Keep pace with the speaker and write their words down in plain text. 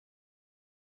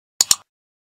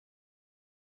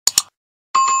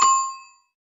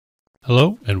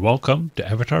Hello and welcome to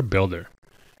AvatarBuilder.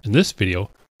 In this video,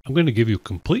 I'm going to give you a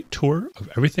complete tour of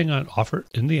everything on offer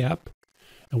in the app,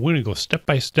 and we're going to go step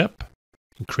by step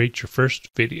and create your first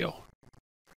video.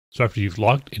 So after you've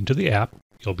logged into the app,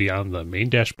 you'll be on the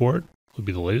main dashboard, will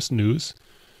be the latest news.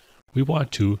 We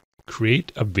want to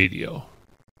create a video.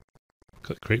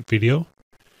 Click Create Video.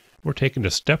 We're taken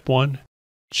to step 1,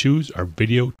 choose our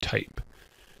video type.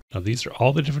 Now these are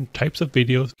all the different types of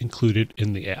videos included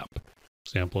in the app.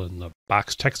 For example, in the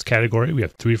box text category, we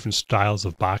have 3 different styles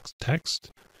of box text.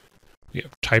 We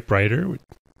have typewriter with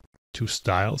 2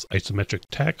 styles, isometric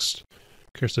text,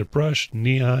 cursor brush,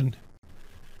 neon.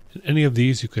 In any of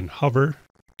these, you can hover,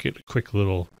 get a quick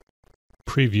little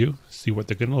preview, see what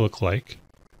they're going to look like.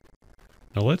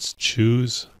 Now let's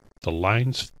choose the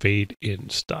lines fade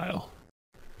in style.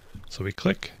 So we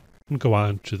click and go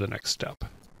on to the next step.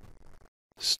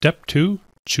 Step 2,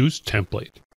 choose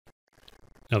template.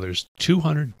 Now there's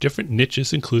 200 different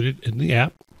niches included in the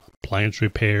app: appliance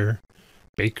repair,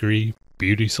 bakery,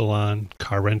 beauty salon,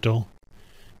 car rental.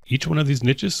 Each one of these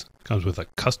niches comes with a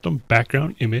custom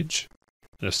background image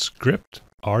and a script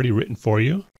already written for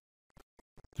you.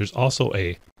 There's also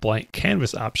a blank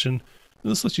canvas option, and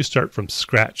this lets you start from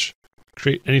scratch,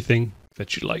 create anything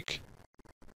that you like.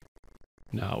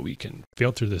 Now we can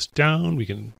filter this down. We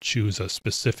can choose a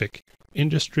specific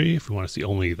industry if we want to see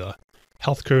only the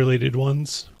healthcare related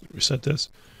ones. Reset this,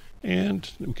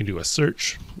 and we can do a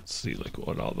search. Let's see like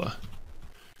what all the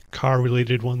car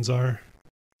related ones are.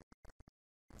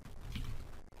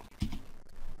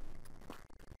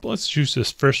 But let's choose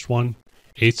this first one,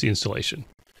 AC installation.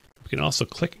 We can also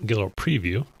click and get a little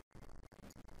preview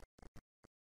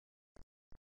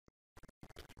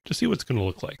to see what it's going to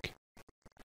look like.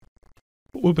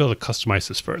 But we'll be able to customize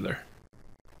this further.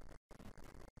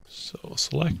 So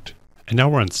select. And now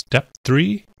we're on step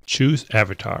 3, choose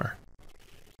avatar.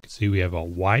 You can see we have a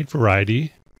wide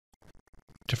variety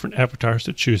of different avatars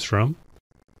to choose from.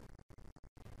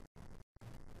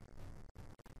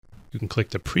 You can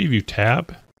click the preview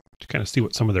tab to kind of see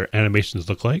what some of their animations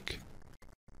look like.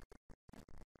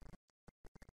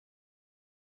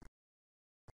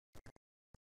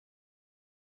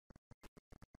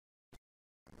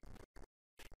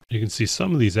 You can see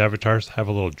some of these avatars have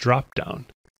a little drop down.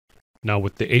 Now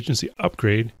with the agency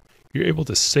upgrade, you're able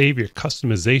to save your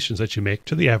customizations that you make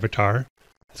to the avatar.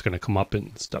 It's going to come up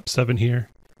in step 7 here.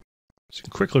 So you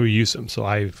can quickly reuse them. So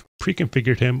I've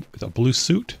pre-configured him with a blue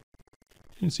suit.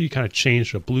 You can see you kind of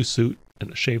changed a blue suit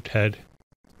and a shaved head.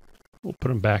 We'll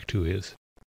put him back to his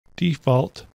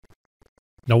default.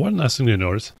 Now one last thing to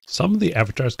notice, some of the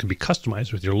avatars can be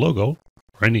customized with your logo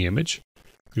or any image.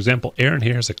 For example, Aaron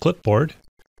here has a clipboard.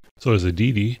 So does a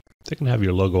Dee. They can have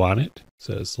your logo on it. It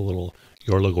says the little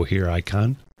 "Your Logo Here"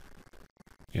 icon.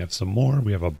 We have some more.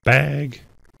 We have a bag.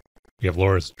 We have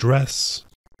Laura's dress.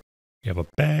 We have a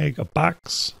bag, a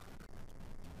box.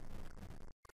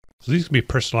 So these can be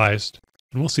personalized,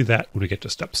 and we'll see that when we get to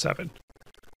step 7.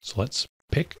 So let's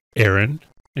pick Aaron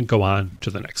and go on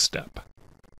to the next step.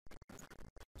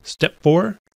 Step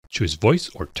 4, choose voice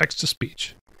or text to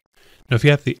speech. Now if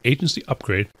you have the agency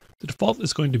upgrade, the default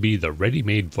is going to be the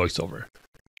ready-made voiceover.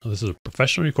 Now, this is a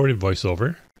professionally recorded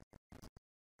voiceover.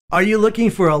 Are you looking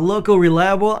for a local,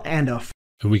 reliable, and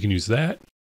we can use that.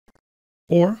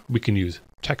 Or we can use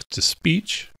text to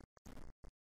speech.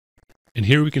 And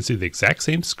here we can see the exact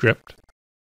same script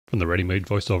from the ready-made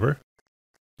voiceover.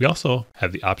 We also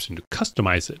have the option to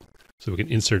customize it. So we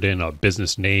can insert in a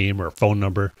business name or a phone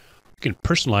number. We can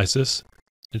personalize this.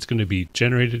 It's going to be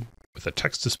generated with a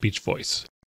text to speech voice.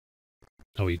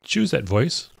 Now we choose that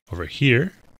voice over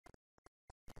here.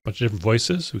 A bunch of different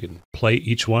voices. We can play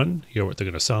each one, hear what they're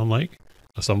going to sound like.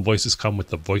 Now, some voices come with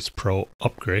the Voice Pro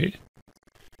upgrade.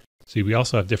 See, we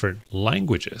also have different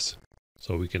languages.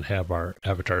 So we can have our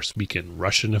avatar speak in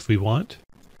Russian if we want.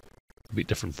 There'll be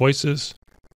different voices.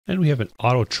 And we have an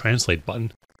auto translate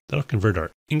button that'll convert our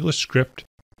English script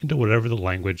into whatever the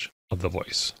language of the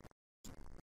voice.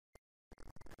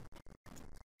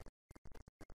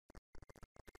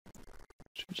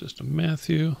 Choose just a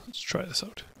Matthew. Let's try this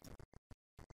out.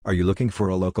 Are you looking for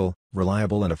a local,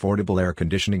 reliable, and affordable air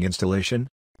conditioning installation?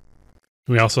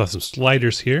 We also have some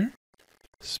sliders here.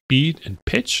 Speed and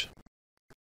pitch.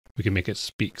 We can make it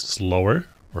speak slower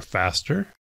or faster,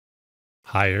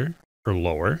 higher or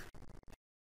lower.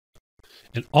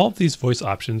 And all of these voice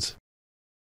options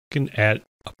can add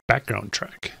a background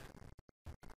track.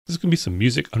 This can be some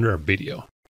music under our video.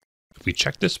 If we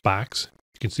check this box,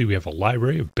 you can see we have a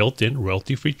library of built-in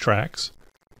royalty-free tracks.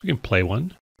 We can play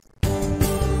one.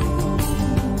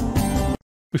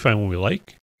 We find one we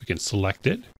like, we can select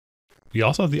it. We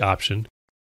also have the option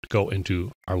to go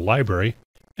into our library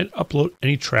and upload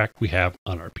any track we have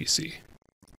on our PC.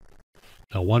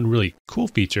 Now, one really cool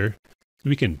feature is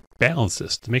we can balance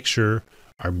this to make sure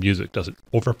our music doesn't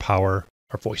overpower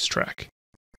our voice track.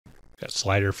 Got a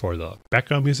slider for the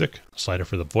background music, a slider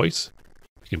for the voice.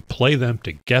 We can play them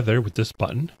together with this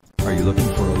button. Are you looking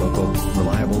for a local,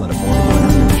 reliable, and affordable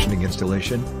air conditioning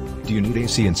installation? Do you need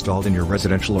AC installed in your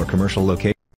residential or commercial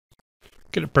location?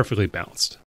 Get it perfectly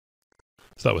balanced.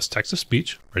 So that was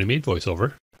text-to-speech, ready-made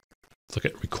voiceover. Let's look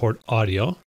at record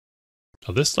audio.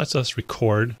 Now this lets us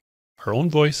record our own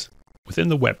voice within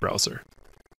the web browser.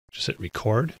 Just hit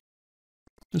record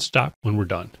and stop when we're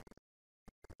done.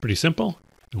 Pretty simple.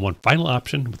 And one final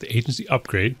option with the agency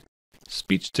upgrade,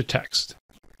 speech to text.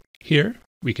 Here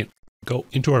we can go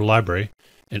into our library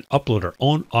and upload our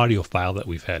own audio file that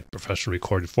we've had professionally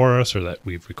recorded for us or that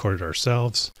we've recorded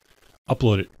ourselves.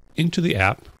 Upload it into the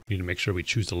app. We need to make sure we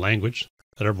choose the language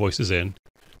that our voice is in,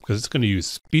 because it's going to use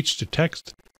speech to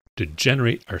text to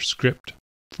generate our script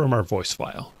from our voice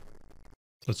file.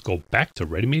 Let's go back to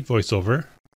ready-made voiceover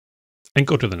and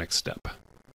go to the next step.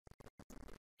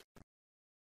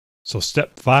 So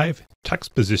step 5,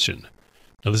 text position.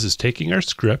 Now this is taking our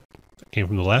script that came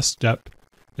from the last step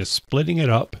and splitting it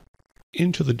up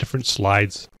into the different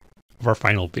slides of our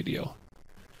final video.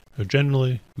 Now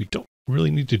generally, we don't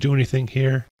really need to do anything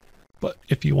here, but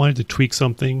if you wanted to tweak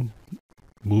something,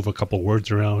 move a couple words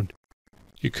around,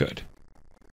 you could.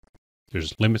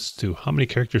 There's limits to how many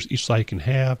characters each slide can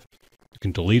have. You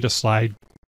can delete a slide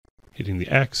hitting the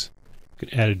X. You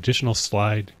can add additional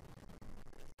slide.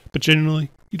 But generally,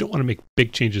 you don't want to make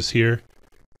big changes here.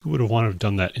 You would have wanted to have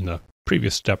done that in the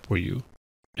previous step where you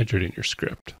entered in your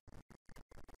script.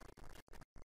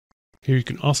 Here you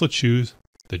can also choose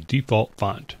the default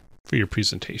font for your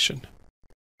presentation.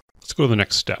 Let's go to the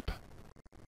next step.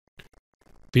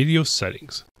 Video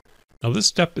settings. Now this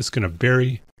step is going to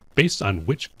vary based on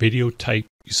which video type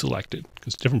you selected,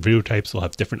 because different video types will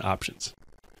have different options.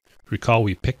 Recall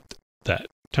we picked that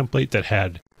template that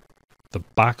had the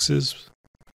boxes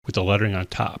with the lettering on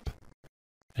top,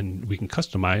 and we can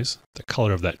customize the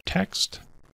color of that text.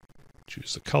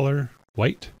 Choose the color,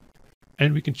 white,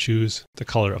 and we can choose the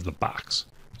color of the box.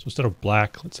 So instead of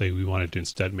black, let's say we wanted to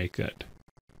instead make it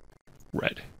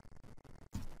red.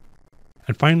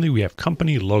 And finally, we have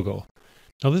company logo.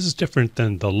 Now this is different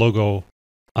than the logo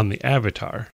on the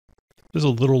avatar. There's a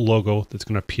little logo that's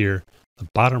going to appear in the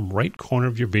bottom right corner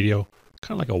of your video,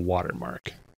 kind of like a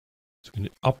watermark. So we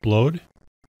can upload.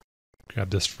 Grab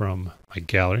this from my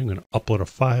gallery. I'm going to upload a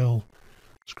file.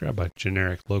 Let's grab a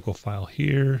generic logo file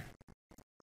here.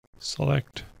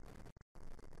 Select.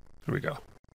 There we go.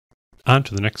 On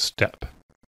to the next step.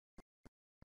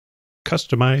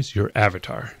 Customize your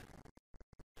avatar.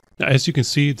 Now, as you can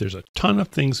see, there's a ton of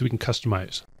things we can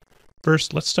customize.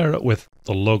 First, let's start out with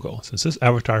the logo. Since this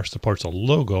avatar supports a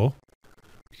logo,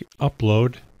 we can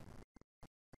upload,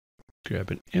 grab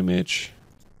an image.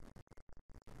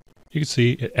 You can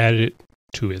see it added it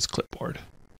to his clipboard.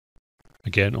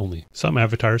 Again, only some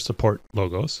avatars support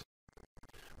logos.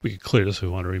 We can clear this if we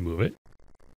want to remove it.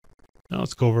 Now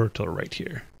let's go over to the right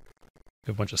here. We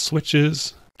have a bunch of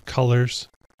switches, colors,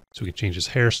 so we can change his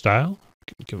hairstyle.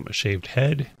 We can give him a shaved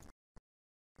head.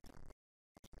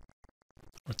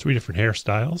 Or 3 different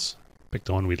hairstyles. Pick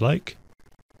the one we'd like.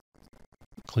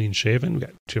 Clean shaven. We've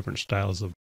got 2 different styles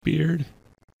of beard.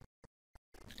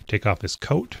 We can take off his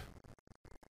coat.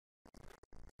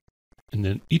 And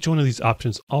then each one of these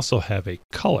options also have a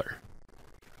color.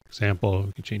 For example,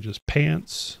 we can change his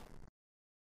pants.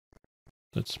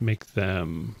 Let's make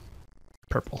them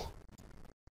purple.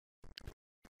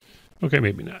 Okay,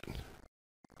 maybe not.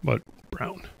 But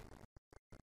brown.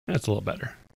 That's a little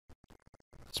better.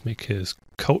 Let's make his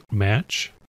coat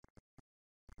match.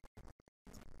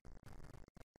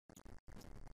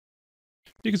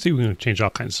 You can see we're going to change all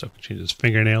kinds of stuff. We can change his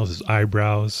fingernails, his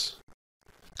eyebrows,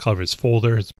 color of his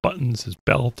folder, his buttons, his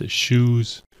belt, his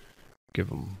shoes. Give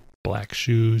him black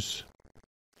shoes.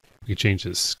 We can change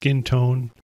his skin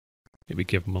tone. Maybe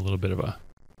give him a little bit of a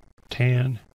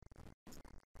tan.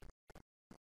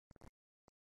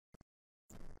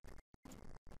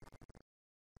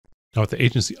 Now with the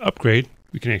agency upgrade,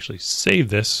 we can actually save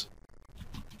this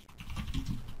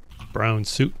brown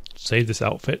suit, save this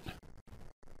outfit,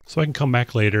 so I can come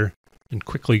back later and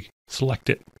quickly select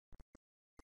it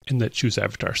in that choose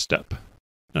avatar step.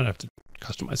 Not have to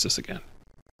customize this again.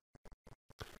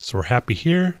 So we're happy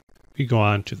here. We go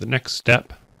on to the next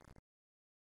step.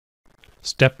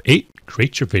 Step 8,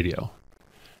 create your video.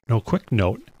 Now a quick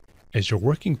note, as you're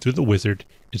working through the wizard,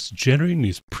 it's generating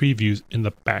these previews in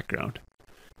the background.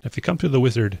 If you come through the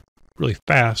wizard really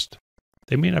fast,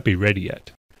 they may not be ready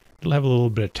yet. it'll have a little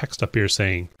bit of text up here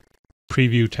saying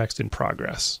preview text in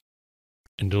progress.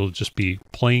 And it'll just be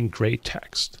plain gray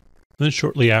text. And then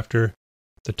shortly after,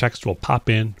 the text will pop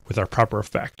in with our proper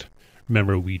effect.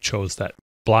 Remember, we chose that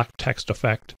block text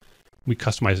effect. We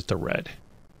customize it to red.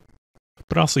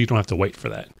 But also, you don't have to wait for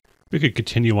that. We could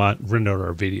continue on, render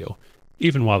our video,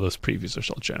 even while those previews are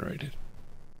still generated.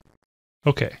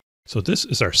 Okay, so this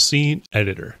is our scene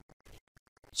editor.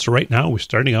 So right now, we're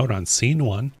starting out on scene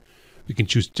 1. We can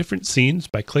choose different scenes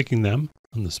by clicking them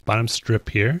on this bottom strip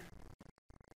here.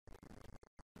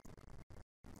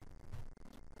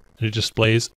 And it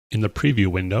displays in the preview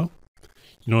window.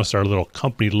 You notice our little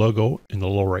company logo in the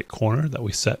lower right corner that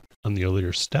we set on the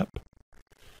earlier step.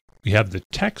 We have the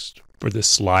text for this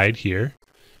slide here.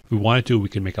 If we wanted to, we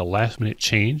can make a last minute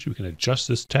change. We can adjust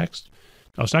this text.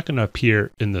 Now it's not going to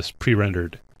appear in this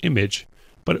pre-rendered image,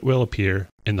 but it will appear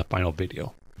in the final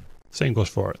video. Same goes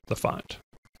for the font.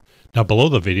 Now below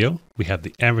the video, we have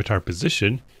the avatar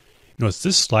position. Notice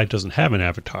this slide doesn't have an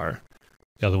avatar.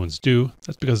 The other ones do.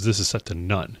 That's because this is set to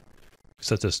none. We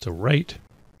set this to right.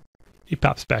 He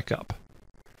pops back up.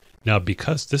 Now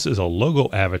because this is a logo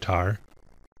avatar,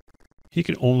 he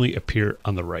can only appear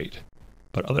on the right.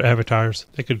 But other avatars,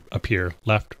 they could appear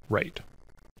left, right,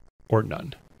 or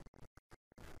none.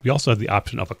 We also have the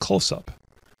option of a close-up.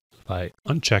 If I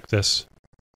uncheck this,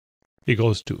 it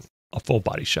goes to a full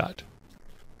body shot.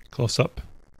 Close up,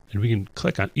 and we can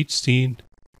click on each scene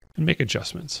and make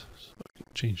adjustments. So I can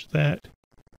change that.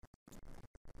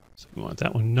 So we want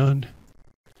that one none.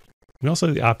 We also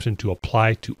have the option to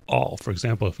apply to all. For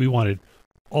example, if we wanted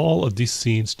all of these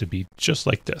scenes to be just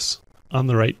like this, on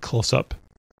the right close up,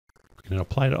 we can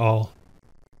apply to all.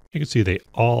 You can see they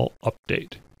all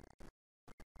update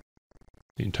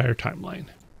the entire timeline.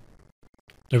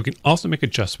 Now we can also make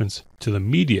adjustments to the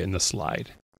media in the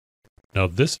slide. Now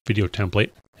this video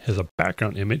template has a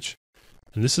background image,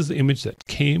 and this is the image that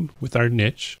came with our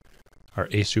niche, our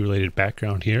AC related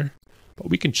background here, but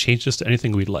we can change this to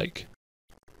anything we'd like.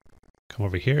 Come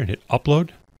over here and hit upload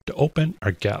to open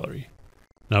our gallery.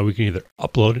 Now we can either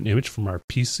upload an image from our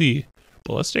PC,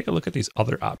 but let's take a look at these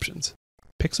other options.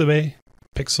 Pixabay,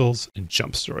 Pixels, and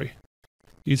JumpStory.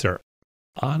 These are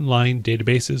online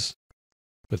databases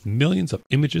with millions of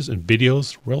images and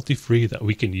videos royalty-free that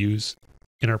we can use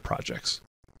in our projects.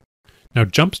 Now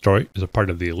JumpStory is a part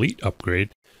of the Elite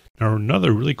upgrade. Now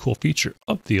another really cool feature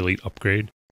of the Elite upgrade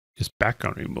is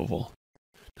background removal.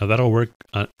 Now that'll work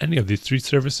on any of these 3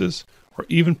 services or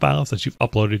even files that you've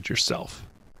uploaded yourself.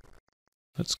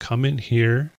 Let's come in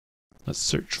here. Let's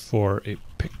search for a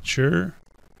picture,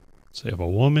 say of a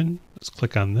woman. Let's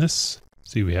click on this.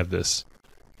 See, we have this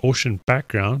ocean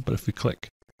background, but if we click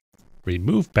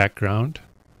remove background,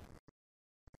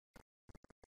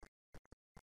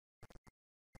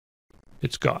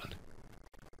 it's gone.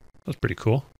 That's pretty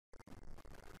cool.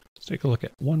 Let's take a look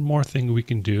at one more thing we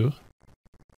can do.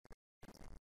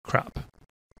 Crop.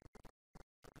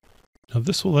 Now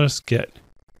this will let us get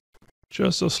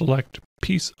just a select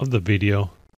piece of the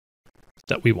video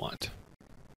that we want.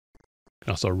 We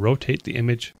can also rotate the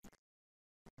image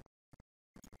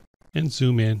and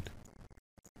zoom in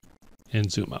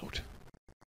and zoom out.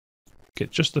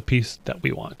 Get just the piece that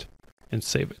we want and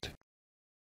save it.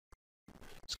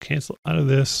 Let's cancel out of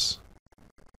this,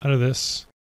 out of this.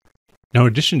 Now in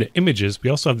addition to images, we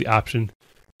also have the option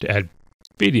to add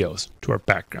videos to our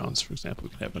backgrounds. For example, we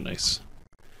can have a nice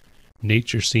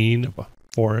nature scene of a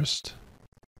forest.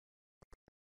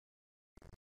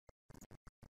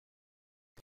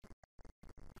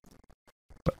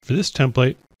 But for this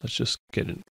template, let's just get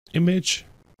an image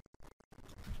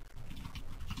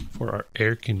for our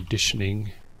air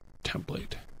conditioning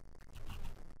template.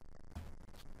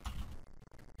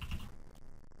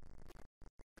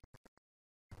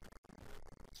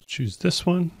 Choose this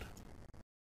one.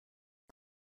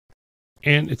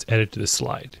 And it's added to the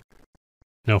slide.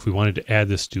 Now, if we wanted to add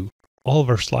this to all of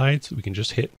our slides, we can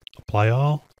just hit apply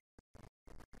all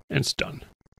and it's done.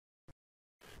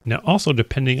 Now, also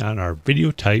depending on our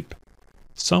video type,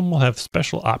 some will have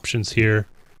special options here.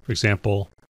 For example,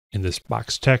 in this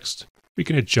box text, we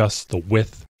can adjust the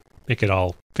width, make it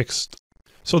all fixed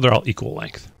so they're all equal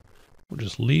length. We'll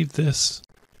just leave this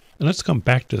and let's come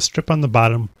back to the strip on the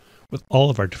bottom with all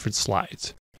of our different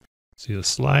slides. See the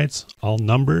slides all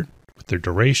numbered with their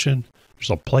duration. There's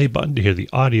a play button to hear the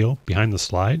audio behind the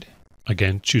slide.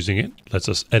 Again, choosing it lets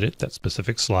us edit that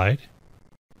specific slide.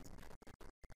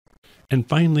 And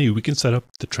finally, we can set up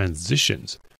the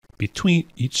transitions between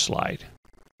each slide.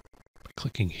 By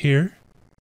clicking here,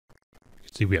 you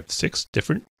can see we have 6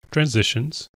 different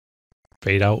transitions.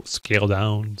 Fade out, scale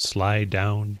down, slide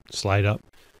up.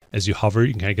 As you hover,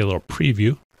 you can kind of get a little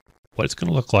preview what it's going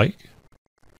to look like.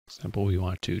 For example, we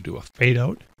want to do a fade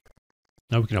out.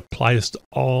 Now we can apply this to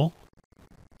all,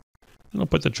 and I'll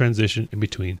put the transition in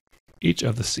between each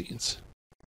of the scenes.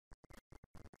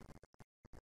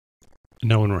 And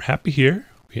now when we're happy here,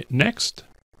 we hit next.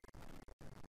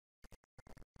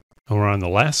 And we're on the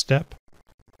last step,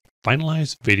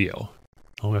 finalize video.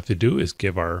 All we have to do is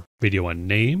give our video a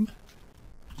name.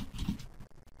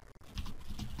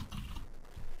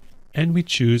 And we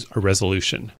choose a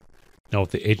resolution. Now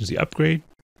with the agency upgrade,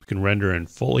 we can render in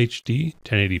full HD,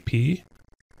 1080p,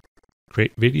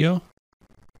 create video,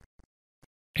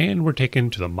 and we're taken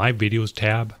to the My Videos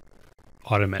tab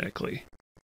automatically.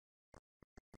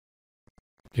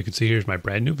 You can see here's my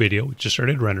brand new video, which just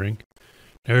started rendering.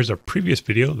 There's a previous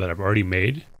video that I've already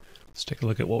made. Let's take a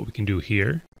look at what we can do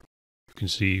here. You can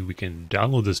see we can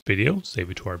download this video, save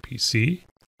it to our PC.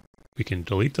 We can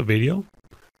delete the video.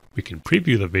 We can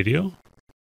preview the video.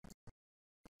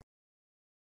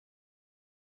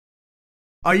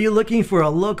 Are you looking for a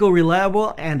local,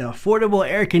 reliable, and affordable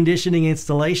air conditioning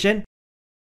installation?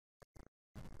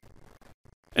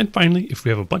 And finally, if we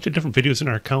have a bunch of different videos in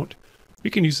our account,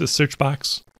 we can use the search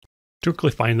box to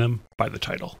quickly find them by the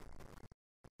title.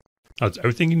 Now that's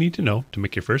everything you need to know to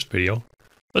make your first video.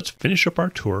 Let's finish up our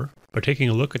tour by taking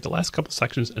a look at the last couple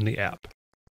sections in the app.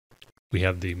 We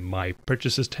have the My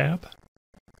Purchases tab.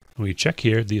 When we check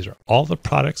here, these are all the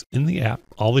products in the app,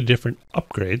 all the different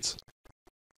upgrades.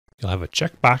 You'll have a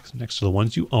checkbox next to the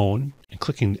ones you own, and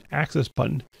clicking the Access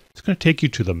button is going to take you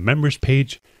to the Members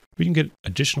page where you can get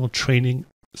additional training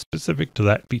specific to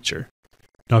that feature.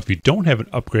 Now, if you don't have an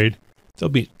upgrade,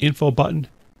 there'll be an Info button,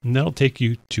 and that'll take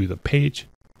you to the page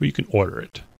where you can order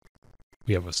it.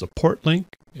 We have a support link.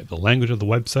 We have the language of the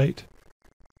website.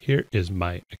 Here is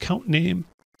my account name.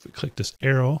 If we click this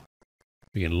arrow,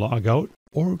 we can log out,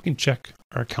 or we can check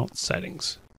our account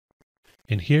settings.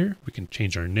 And here we can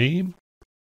change our name,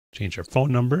 change our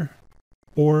phone number,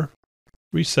 or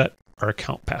reset our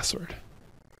account password.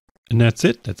 And that's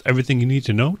it. That's everything you need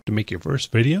to know to make your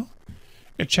first video.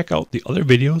 And check out the other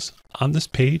videos on this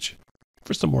page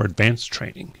for some more advanced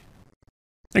training.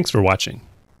 Thanks for watching.